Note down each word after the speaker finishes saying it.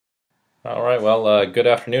All right, well, good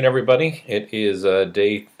afternoon, everybody. It is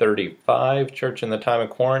day 35, Church in the Time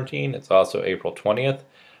of Quarantine. It's also April 20th.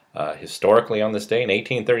 Historically, on this day in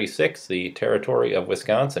 1836, the territory of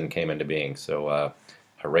Wisconsin came into being. So,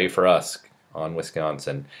 hooray for us on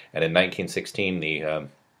Wisconsin. And in 1916, the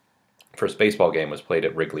first baseball game was played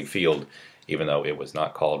at Wrigley Field, even though it was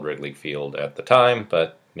not called Wrigley Field at the time,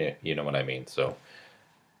 but yeah, you know what I mean. So,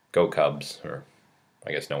 go Cubs, or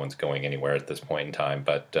I guess no one's going anywhere at this point in time.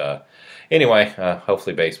 But anyway,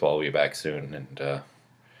 hopefully baseball will be back soon and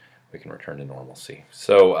we can return to normalcy.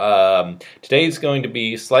 So today's going to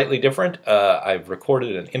be slightly different. I've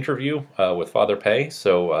recorded an interview with Father Peay,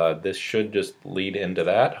 so this should just lead into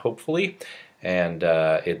that, hopefully. And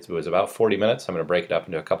it was about 40 minutes. I'm going to break it up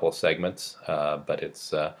into a couple of segments, but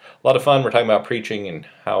it's a lot of fun. We're talking about preaching and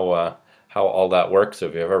how all that works. So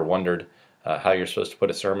if you've ever wondered how you're supposed to put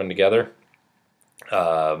a sermon together,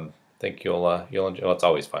 I think you'll enjoy. Well, it's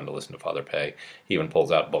always fun to listen to Father Peay. He even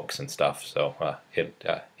pulls out books and stuff, so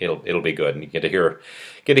it'll be good, and you get to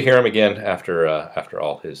hear him again after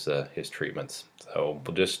all his treatments. So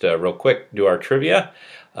we'll just real quick do our trivia.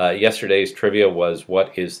 Yesterday's trivia was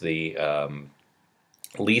what is the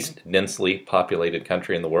least densely populated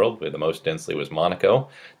country in the world. The most densely was Monaco.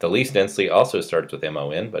 The least densely also starts with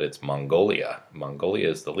MON, but it's Mongolia. Mongolia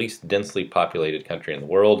is the least densely populated country in the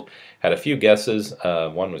world. Had a few guesses.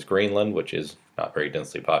 One was Greenland, which is not very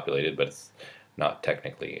densely populated, but it's not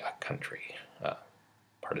technically a country,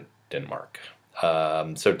 part of Denmark.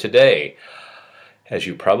 So today, as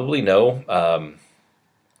you probably know,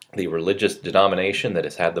 the religious denomination that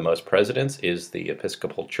has had the most presidents is the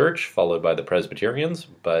Episcopal Church, followed by the Presbyterians.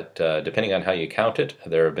 But depending on how you count it,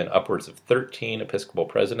 there have been upwards of 13 Episcopal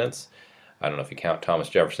presidents. I don't know if you count Thomas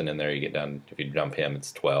Jefferson in there, you get down, if you dump him,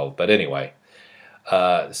 it's 12. But anyway,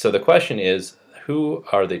 so the question is, who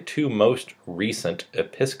are the two most recent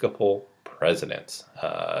Episcopal presidents?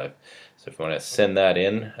 So if you want to send that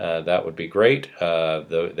in, that would be great.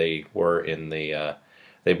 They were in the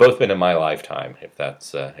they've both been in my lifetime, if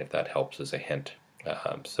that helps as a hint.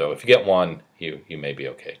 So if you get one, you may be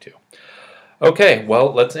okay too. Okay,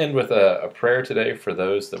 well, let's end with a prayer today for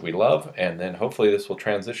those that we love, and then hopefully this will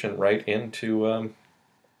transition right into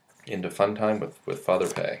fun time with Father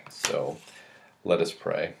Peay. So let us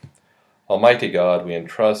pray. Almighty God, we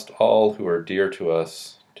entrust all who are dear to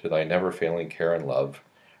us to thy never failing care and love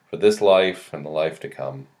for this life and the life to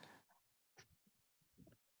come.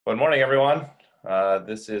 Good morning, everyone.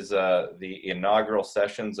 This is the inaugural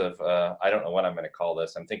sessions of, I don't know what I'm going to call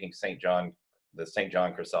this. I'm thinking the St.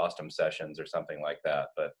 John Chrysostom sessions or something like that,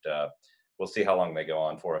 but we'll see how long they go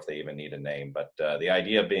on for, if they even need a name. But the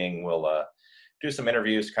idea being we'll do some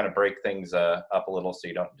interviews, kind of break things up a little so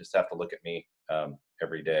you don't just have to look at me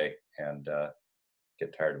every day and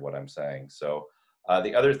get tired of what I'm saying. So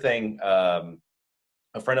the other thing,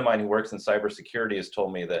 a friend of mine who works in cybersecurity has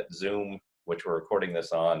told me that Zoom, which we're recording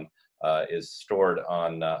this on, is stored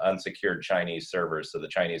on unsecured Chinese servers, so the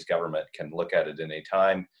Chinese government can look at it in a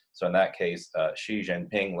time. So in that case, Xi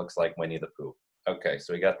Jinping looks like Winnie the Pooh. Okay,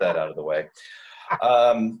 so we got that out of the way.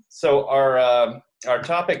 So our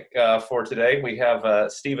topic for today, we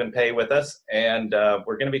have Stephen Peay with us, and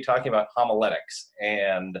we're going to be talking about homiletics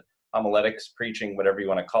and homiletics, preaching, whatever you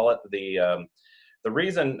want to call it. The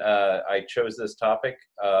reason I chose this topic,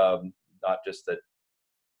 not just that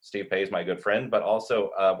Steve Peay is my good friend, but also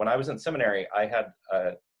when I was in seminary, I had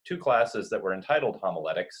two classes that were entitled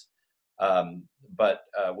homiletics, but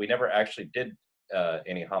we never actually did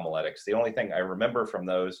any homiletics. The only thing I remember from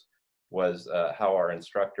those was how our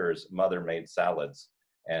instructor's mother made salads,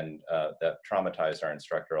 and that traumatized our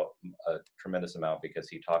instructor a tremendous amount because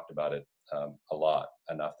he talked about it a lot,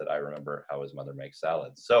 enough that I remember how his mother makes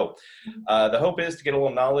salads. So the hope is to get a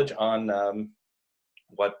little knowledge on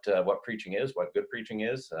what preaching is, what good preaching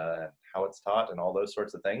is, how it's taught, and all those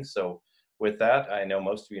sorts of things. So with that, I know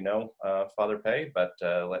most of you know Father Peay, but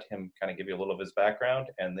let him kind of give you a little of his background,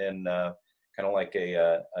 and then kind of like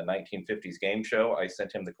a 1950s game show, I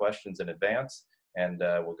sent him the questions in advance, and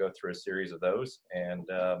we'll go through a series of those. And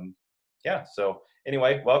yeah, so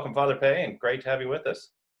anyway, welcome, Father Peay, and great to have you with us.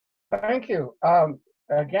 Thank you.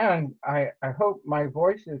 Again, I hope my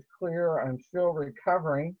voice is clear. I'm still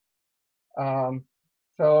recovering. Um,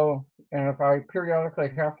 and if I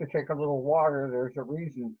periodically have to take a little water, there's a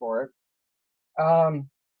reason for it.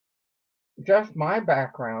 Just my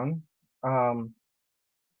background. When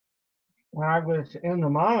I was in the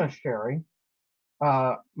monastery,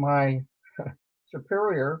 my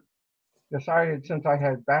superior decided, since I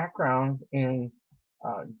had background in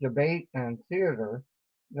debate and theater,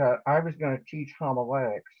 that I was going to teach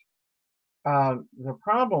homiletics. The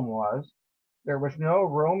problem was there was no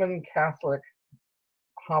Roman Catholic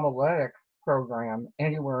homiletic program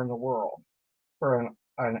anywhere in the world for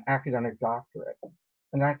an academic doctorate.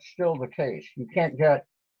 And that's still the case. You can't get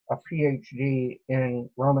a PhD in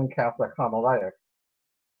Roman Catholic homiletics.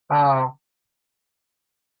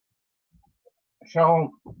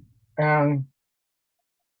 So, and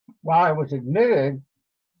while I was admitted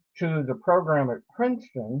to the program at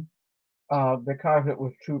Princeton, because it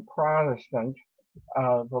was too Protestant,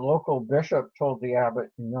 the local bishop told the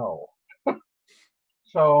abbot no.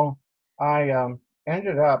 So I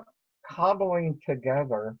ended up cobbling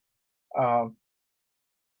together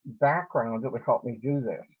background that would help me do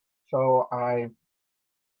this. So I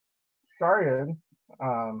started,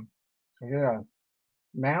 I did a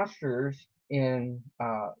master's in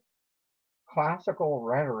classical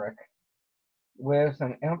rhetoric with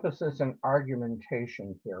an emphasis in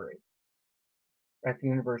argumentation theory at the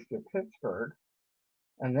University of Pittsburgh.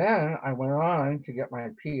 And then I went on to get my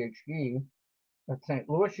PhD at St.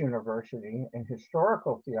 Louis University in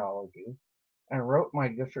historical theology and wrote my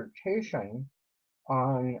dissertation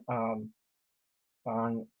on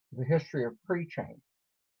the history of preaching.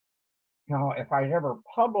 Now, if I'd ever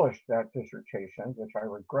published that dissertation, which I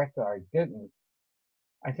regret that I didn't,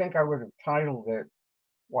 I think I would have titled it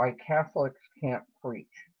 "Why Catholics Can't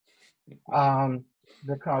Preach,"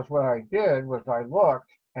 because what I did was I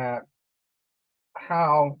looked at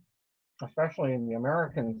how, especially in the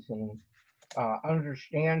American scene,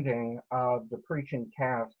 understanding of the preaching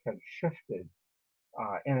task had shifted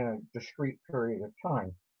in a discrete period of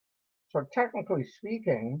time. So technically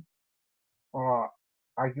speaking,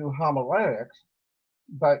 I do homiletics,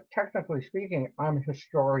 but technically speaking, I'm a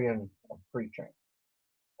historian of preaching,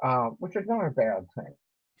 which is not a bad thing,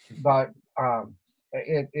 but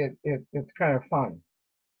it's kind of fun.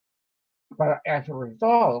 But as a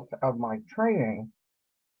result of my training,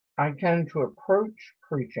 I tend to have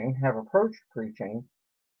approached preaching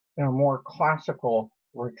in a more classical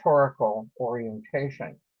rhetorical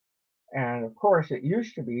orientation. And of course, it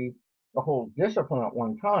used to be the whole discipline at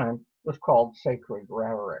one time was called sacred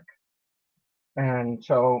rhetoric. And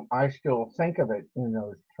so I still think of it in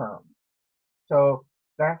those terms. So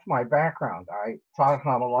that's my background. I taught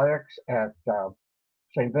homiletics at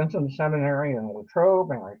St. Vincent Seminary in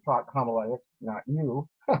Latrobe, and I taught homiletics, not you.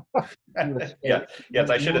 Yeah, yes,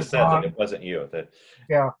 I should have said that it wasn't you.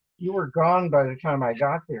 Yeah, you were gone by the time I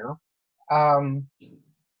got there. So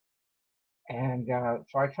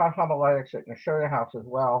I taught homiletics at Neshoda House as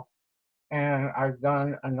well. And I've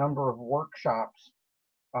done a number of workshops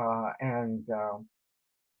and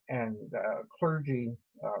clergy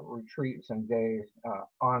retreats and days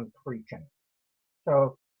on preaching.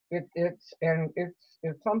 So it's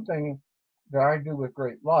something that I do with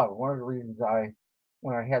great love. One of the reasons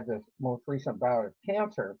when I had this most recent bout of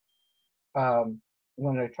cancer,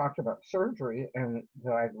 when they talked about surgery and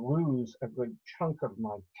that I'd lose a good chunk of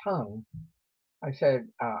my tongue, I said,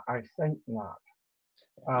 I think not.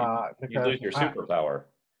 You lose your superpower.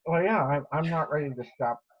 Well, yeah, I'm not ready to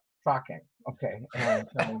stop talking. Okay, and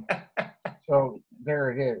so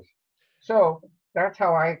there it is. So that's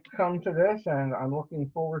how I come to this, and I'm looking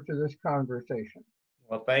forward to this conversation.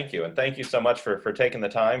 Well, thank you, and thank you so much for taking the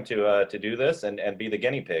time to do this and be the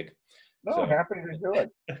guinea pig. No, So happy to do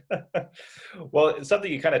it. Well, it's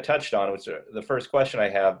something you kind of touched on, which the first question I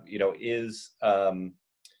have, is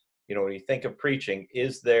when you think of preaching,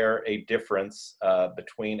 is there a difference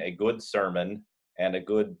between a good sermon and a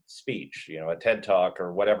good speech, a TED Talk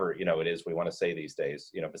or whatever, it is we want to say these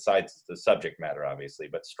days, besides the subject matter, obviously,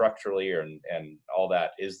 but structurally and all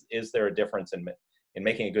that, is there a difference in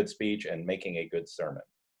making a good speech and making a good sermon?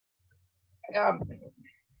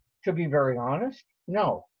 To be very honest,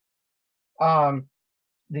 no.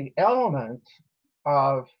 The elements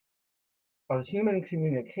of human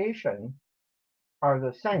communication are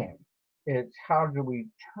the same. It's how do we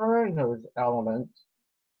turn those elements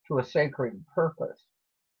to a sacred purpose.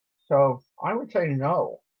 So I would say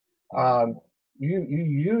no. You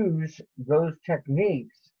use those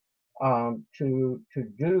techniques to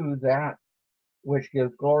do that which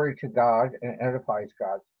gives glory to God and edifies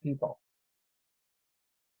God's people.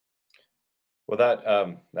 Well,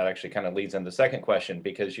 that actually kind of leads into the second question,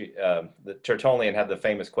 because the Tertullian had the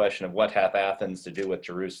famous question of what hath Athens to do with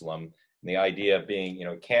Jerusalem, and the idea being,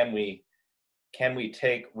 can we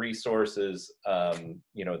take resources,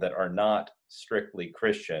 that are not strictly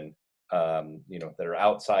Christian, that are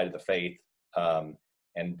outside of the faith,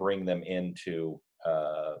 and bring them into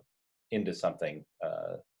something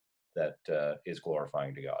that is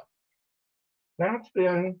glorifying to God? That's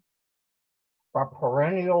been a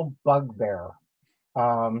perennial bugbear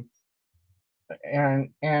and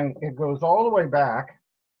it goes all the way back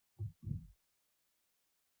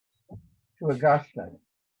to Augustine.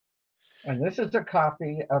 And this is a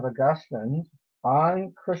copy of Augustine's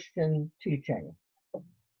On Christian Teaching.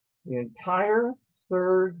 The entire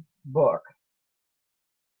third book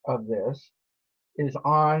of this is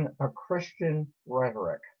on a Christian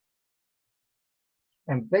rhetoric.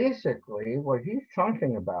 And basically, what he's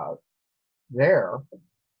talking about there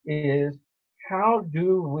is how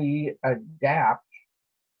do we adapt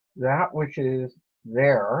that which is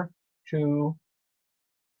there to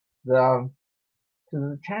the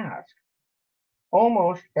task.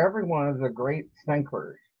 Almost every one of the great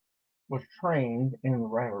thinkers was trained in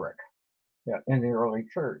rhetoric in the early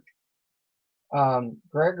church.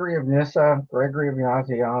 Gregory of Nyssa, Gregory of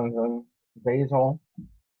Nazianzen, Basil,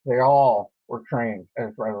 they all were trained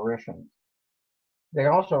as rhetoricians. They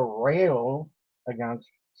also railed against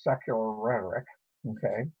secular rhetoric,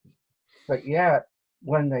 okay? But yet,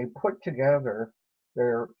 when they put together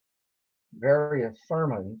their various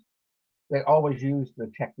sermons, they always used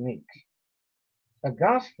the techniques.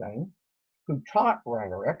 Augustine, who taught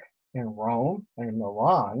rhetoric in Rome and in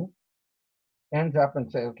Milan, ends up and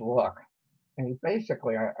says, look, and he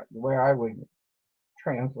basically, the way I would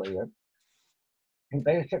translate it, he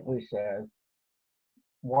basically says,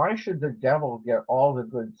 why should the devil get all the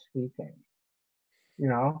good speaking? You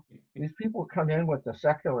know, these people come in with the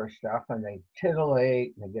secular stuff and they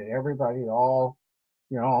titillate and they get everybody all,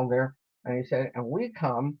 all there. And he said, and we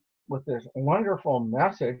come with this wonderful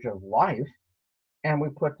message of life and we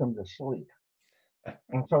put them to sleep.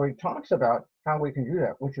 And so he talks about how we can do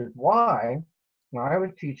that, which is why when I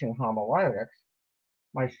was teaching homiletics,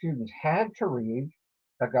 my students had to read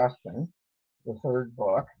Augustine, the third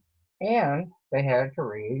book, and they had to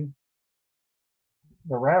read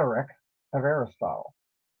the rhetoric of Aristotle.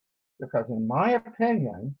 Because in my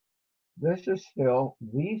opinion, this is still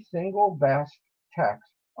the single best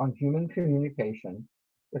text on human communication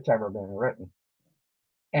that's ever been written.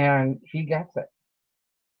 And he gets it.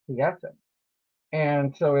 He gets it.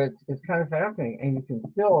 And so it's kind of fascinating. And you can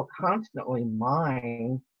still constantly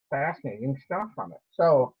mine fascinating stuff from it.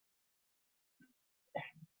 So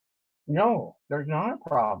no, there's not a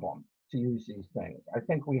problem to use these things. I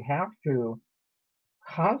think we have to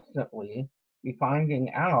constantly be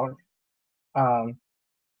finding out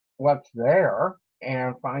what's there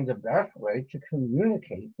and find the best way to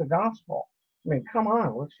communicate the gospel. I mean, come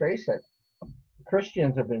on, let's face it.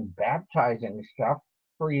 Christians have been baptizing stuff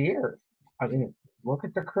for years. I mean, look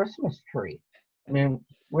at the Christmas tree. I mean,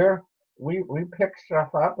 we pick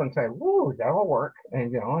stuff up and say, "Woo, that'll work,"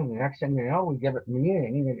 and and the next thing you know, we give it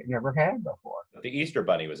meaning that it never had before. The Easter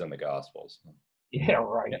Bunny was in the Gospels. Yeah,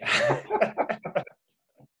 right. Yeah.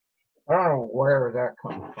 I don't know where that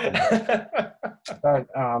comes from, but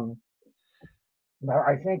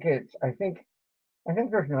I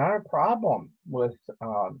think there's not a problem with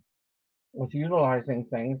utilizing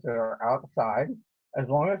things that are outside, as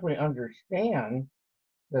long as we understand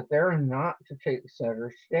that they're not to take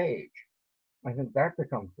center stage. I think that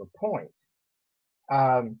becomes the point.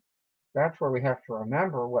 That's where we have to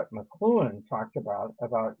remember what McLuhan talked about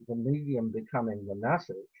the medium becoming the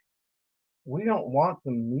message. We don't want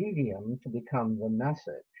the medium to become the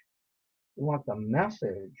message. We want the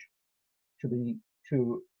message to be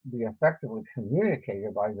effectively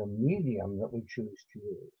communicated by the medium that we choose to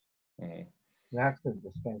use. Mm-hmm. That's the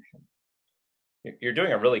distinction. You're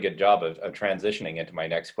doing a really good job of transitioning into my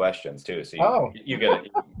next questions too. So you get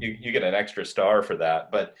an extra star for that.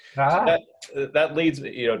 But that leads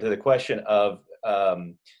to the question of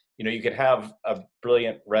you could have a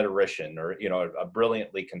brilliant rhetorician or a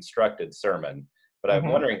brilliantly constructed sermon, but I'm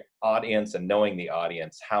wondering, audience and knowing the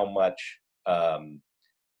audience, how much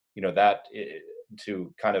that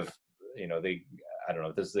to kind of I don't know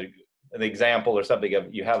if this is the example or something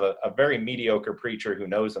of, you have a very mediocre preacher who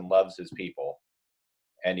knows and loves his people,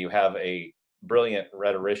 and you have a brilliant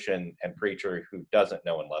rhetorician and preacher who doesn't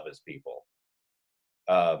know and love his people.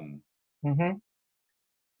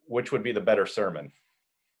 Which would be the better sermon?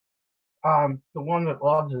 The one that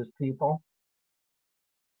loves his people.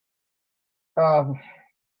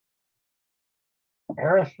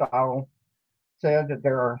 Aristotle said that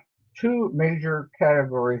there are two major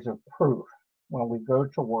categories of proof when we go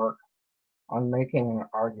to work on making an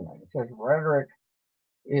argument. He says rhetoric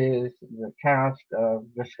is the task of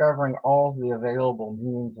discovering all the available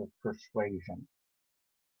means of persuasion.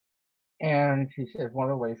 And he says one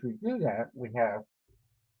of the ways we do that, we have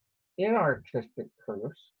inartistic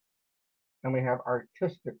proofs and we have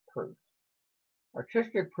artistic proofs.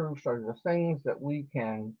 Artistic proofs are the things that we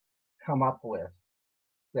can come up with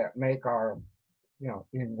that make our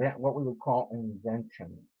what we would call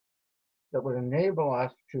invention that would enable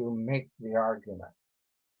us to make the argument.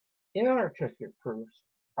 Inartistic proofs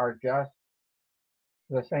are just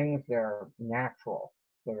the things that are natural,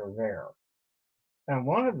 that are there. And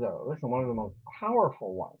one of those, and one of the most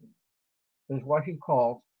powerful ones, is what he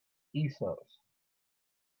calls ethos.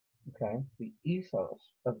 Okay, the ethos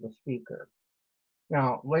of the speaker.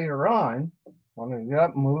 Now, later on, I'm going to get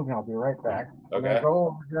up and move, and I'll be right back. I'm going to Okay. go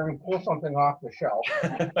over here and pull something off the shelf.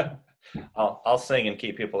 I'll sing and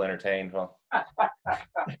keep people entertained. Well,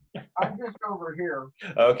 I'm just over here.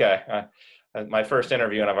 okay. My first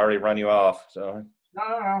interview, and I've already run you off. So.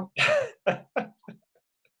 No.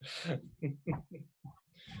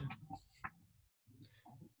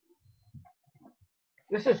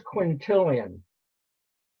 This is Quintilian.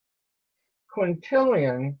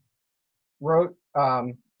 Quintilian wrote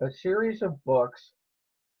a series of books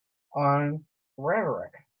on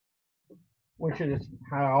rhetoric, which is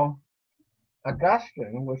how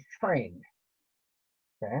Augustine was trained.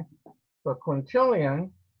 Okay, so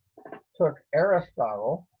Quintilian took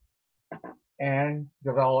Aristotle and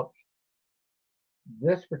developed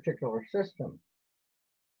this particular system.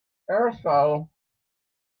 Aristotle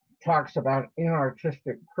talks about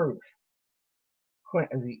inartistic proof,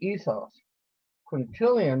 the ethos.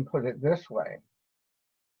 Quintilian put it this way,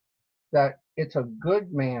 that it's a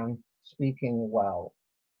good man speaking well.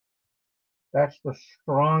 That's the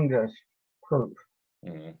strongest proof.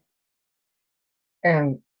 Mm-hmm.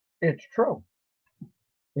 And it's true.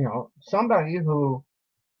 Somebody who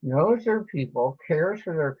knows their people, cares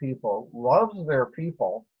for their people, loves their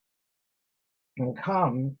people, and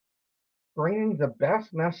comes bringing the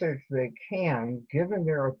best message they can, given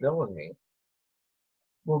their ability,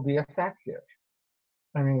 will be effective.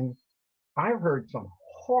 I mean, I've heard some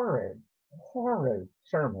horrid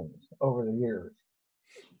sermons over the years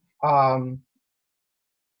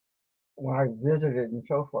when I visited and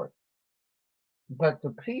so forth. But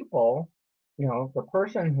the people, the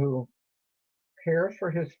person who cares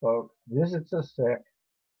for his folks, visits the sick,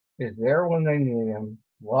 is there when they need him,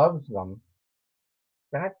 loves them,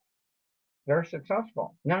 that they're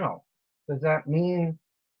successful. Now, does that mean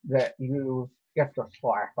that you get to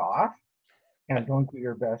slack off and don't do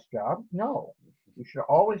your best job? No. You should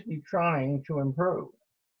always be trying to improve.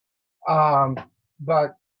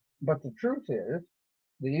 But the truth is,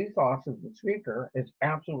 the ethos of the speaker is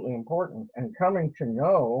absolutely important, and coming to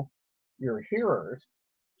know your hearers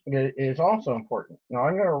is also important. Now,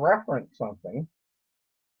 I'm going to reference something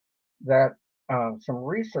that some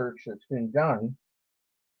research that's been done.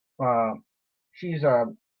 She's a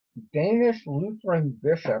Danish Lutheran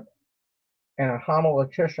bishop and a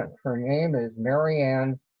homiletician. Her name is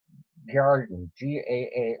Marianne Gaarden,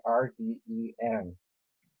 Gaarden.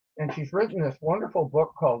 And she's written this wonderful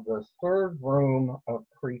book called The Third Room of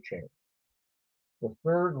Preaching. The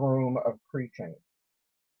Third Room of Preaching.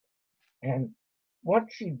 And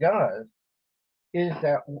what she does is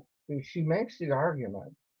that she makes the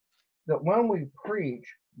argument that when we preach,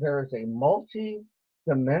 there is a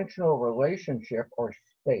multi-dimensional relationship or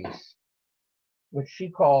space, which she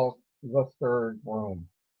calls the third room.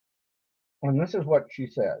 And this is what she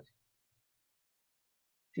says.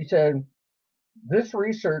 She said, this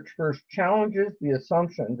research first challenges the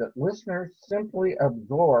assumption that listeners simply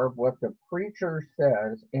absorb what the preacher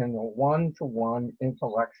says in a one-to-one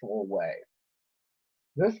intellectual way.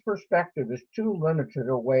 This perspective is too limited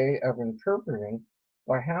a way of interpreting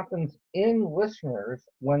what happens in listeners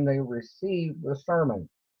when they receive the sermon.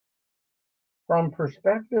 From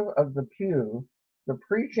perspective of the pew, the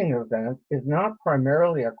preaching event is not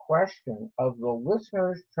primarily a question of the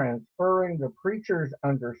listeners transferring the preacher's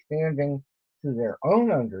understanding to their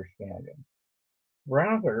own understanding.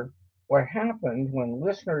 Rather, what happens when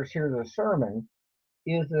listeners hear the sermon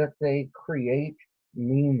is that they create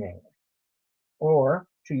meaning. Or,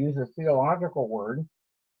 to use a theological word,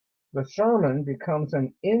 the sermon becomes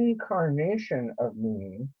an incarnation of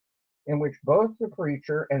meaning in which both the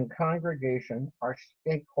preacher and congregation are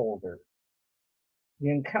stakeholders. The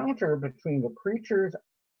encounter between the preacher's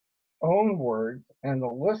own words and the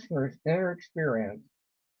listener's inner experience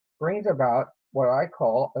brings about what I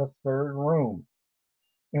call a third room,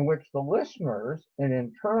 in which the listeners, in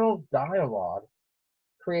internal dialogue,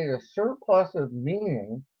 create a surplus of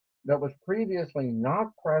meaning that was previously not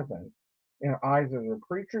present in either the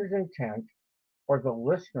preacher's intent or the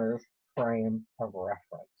listener's frame of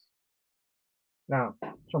reference. Now,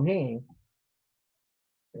 to me,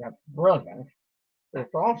 that's brilliant, but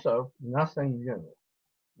it's also nothing new.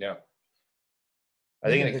 Yeah. I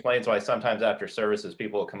think it explains why sometimes after services,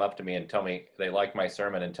 people will come up to me and tell me they like my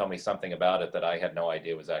sermon and tell me something about it that I had no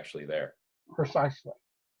idea was actually there. Precisely.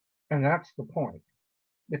 And that's the point.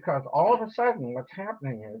 Because all of a sudden, what's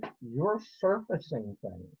happening is you're surfacing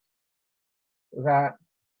things that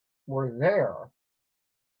were there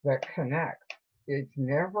that connect. It's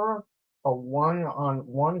never a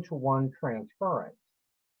one-to-one transference.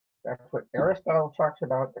 That's what Aristotle talks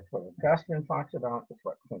about. That's what Augustine talks about. That's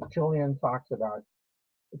what Quintilian talks about.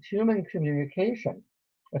 It's human communication.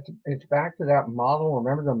 It's back to that model.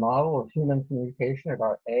 Remember the model of human communication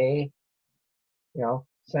about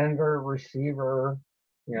sender, receiver,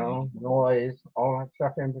 noise, all that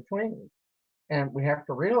stuff in between. And we have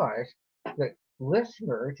to realize that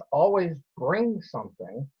listeners always bring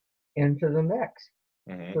something into the mix.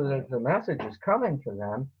 So that if the message is coming to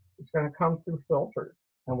them, it's going to come through filters.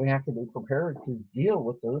 And we have to be prepared to deal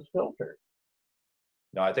with those filters.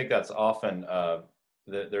 No, I think that's often,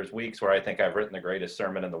 there's weeks where I think I've written the greatest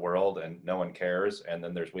sermon in the world and no one cares. And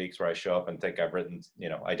then there's weeks where I show up and think I've written,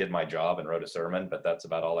 I did my job and wrote a sermon, but that's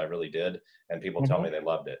about all I really did. And people tell me they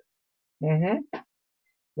loved it.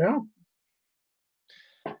 Yeah.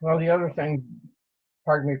 Well, the other thing,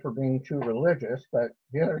 pardon me for being too religious, but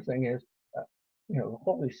the other thing is, the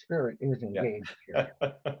Holy Spirit is engaged here.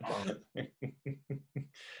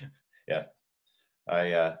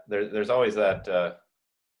 Yeah. There's always that,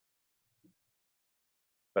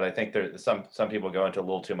 but I think there's some people go into a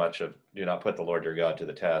little too much of do not put the Lord your God to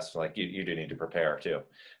the test. Like you do need to prepare too.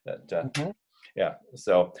 That yeah.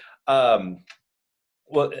 So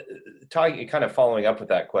well, kind of following up with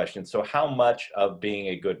that question. So how much of being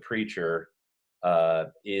a good preacher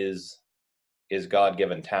is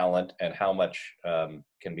God-given talent, and how much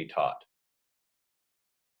can be taught?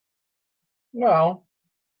 Well,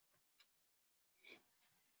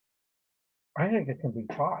 I think it can be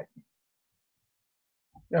taught.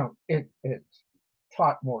 It's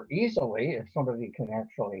taught more easily if somebody can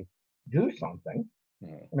actually do something.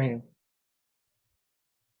 I mean,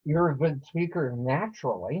 you're a good speaker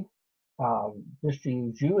naturally, just to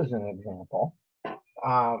use you as an example,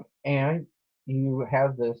 and you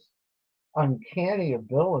have this uncanny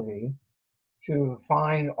ability to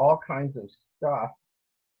find all kinds of stuff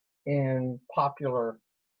in popular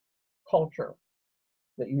culture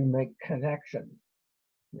that you make connections,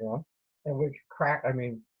 and which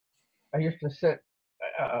I used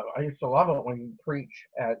to love it when you preach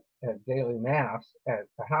at daily mass at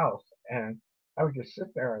the house, and I would just sit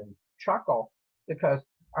there and chuckle because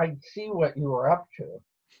I'd see what you were up to,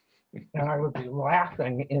 and I would be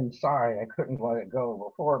laughing inside. I couldn't let it go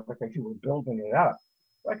before because you were building it up.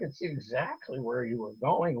 I could see exactly where you were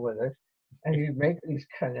going with it, and you'd make these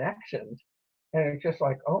connections, and it's just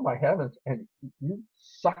like, oh my heavens, and you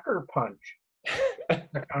sucker punch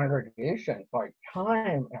the congregation like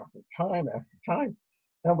time after time after time,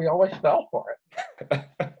 and we always fell for it.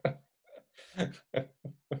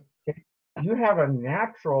 You have a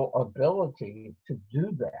natural ability to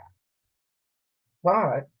do that,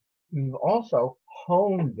 but you've also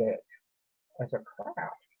honed it as a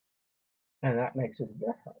craft, and that makes it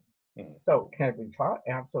different. So can it be taught?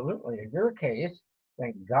 Absolutely. In your case,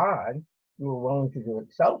 thank God you were willing to do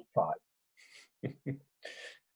it self-taught.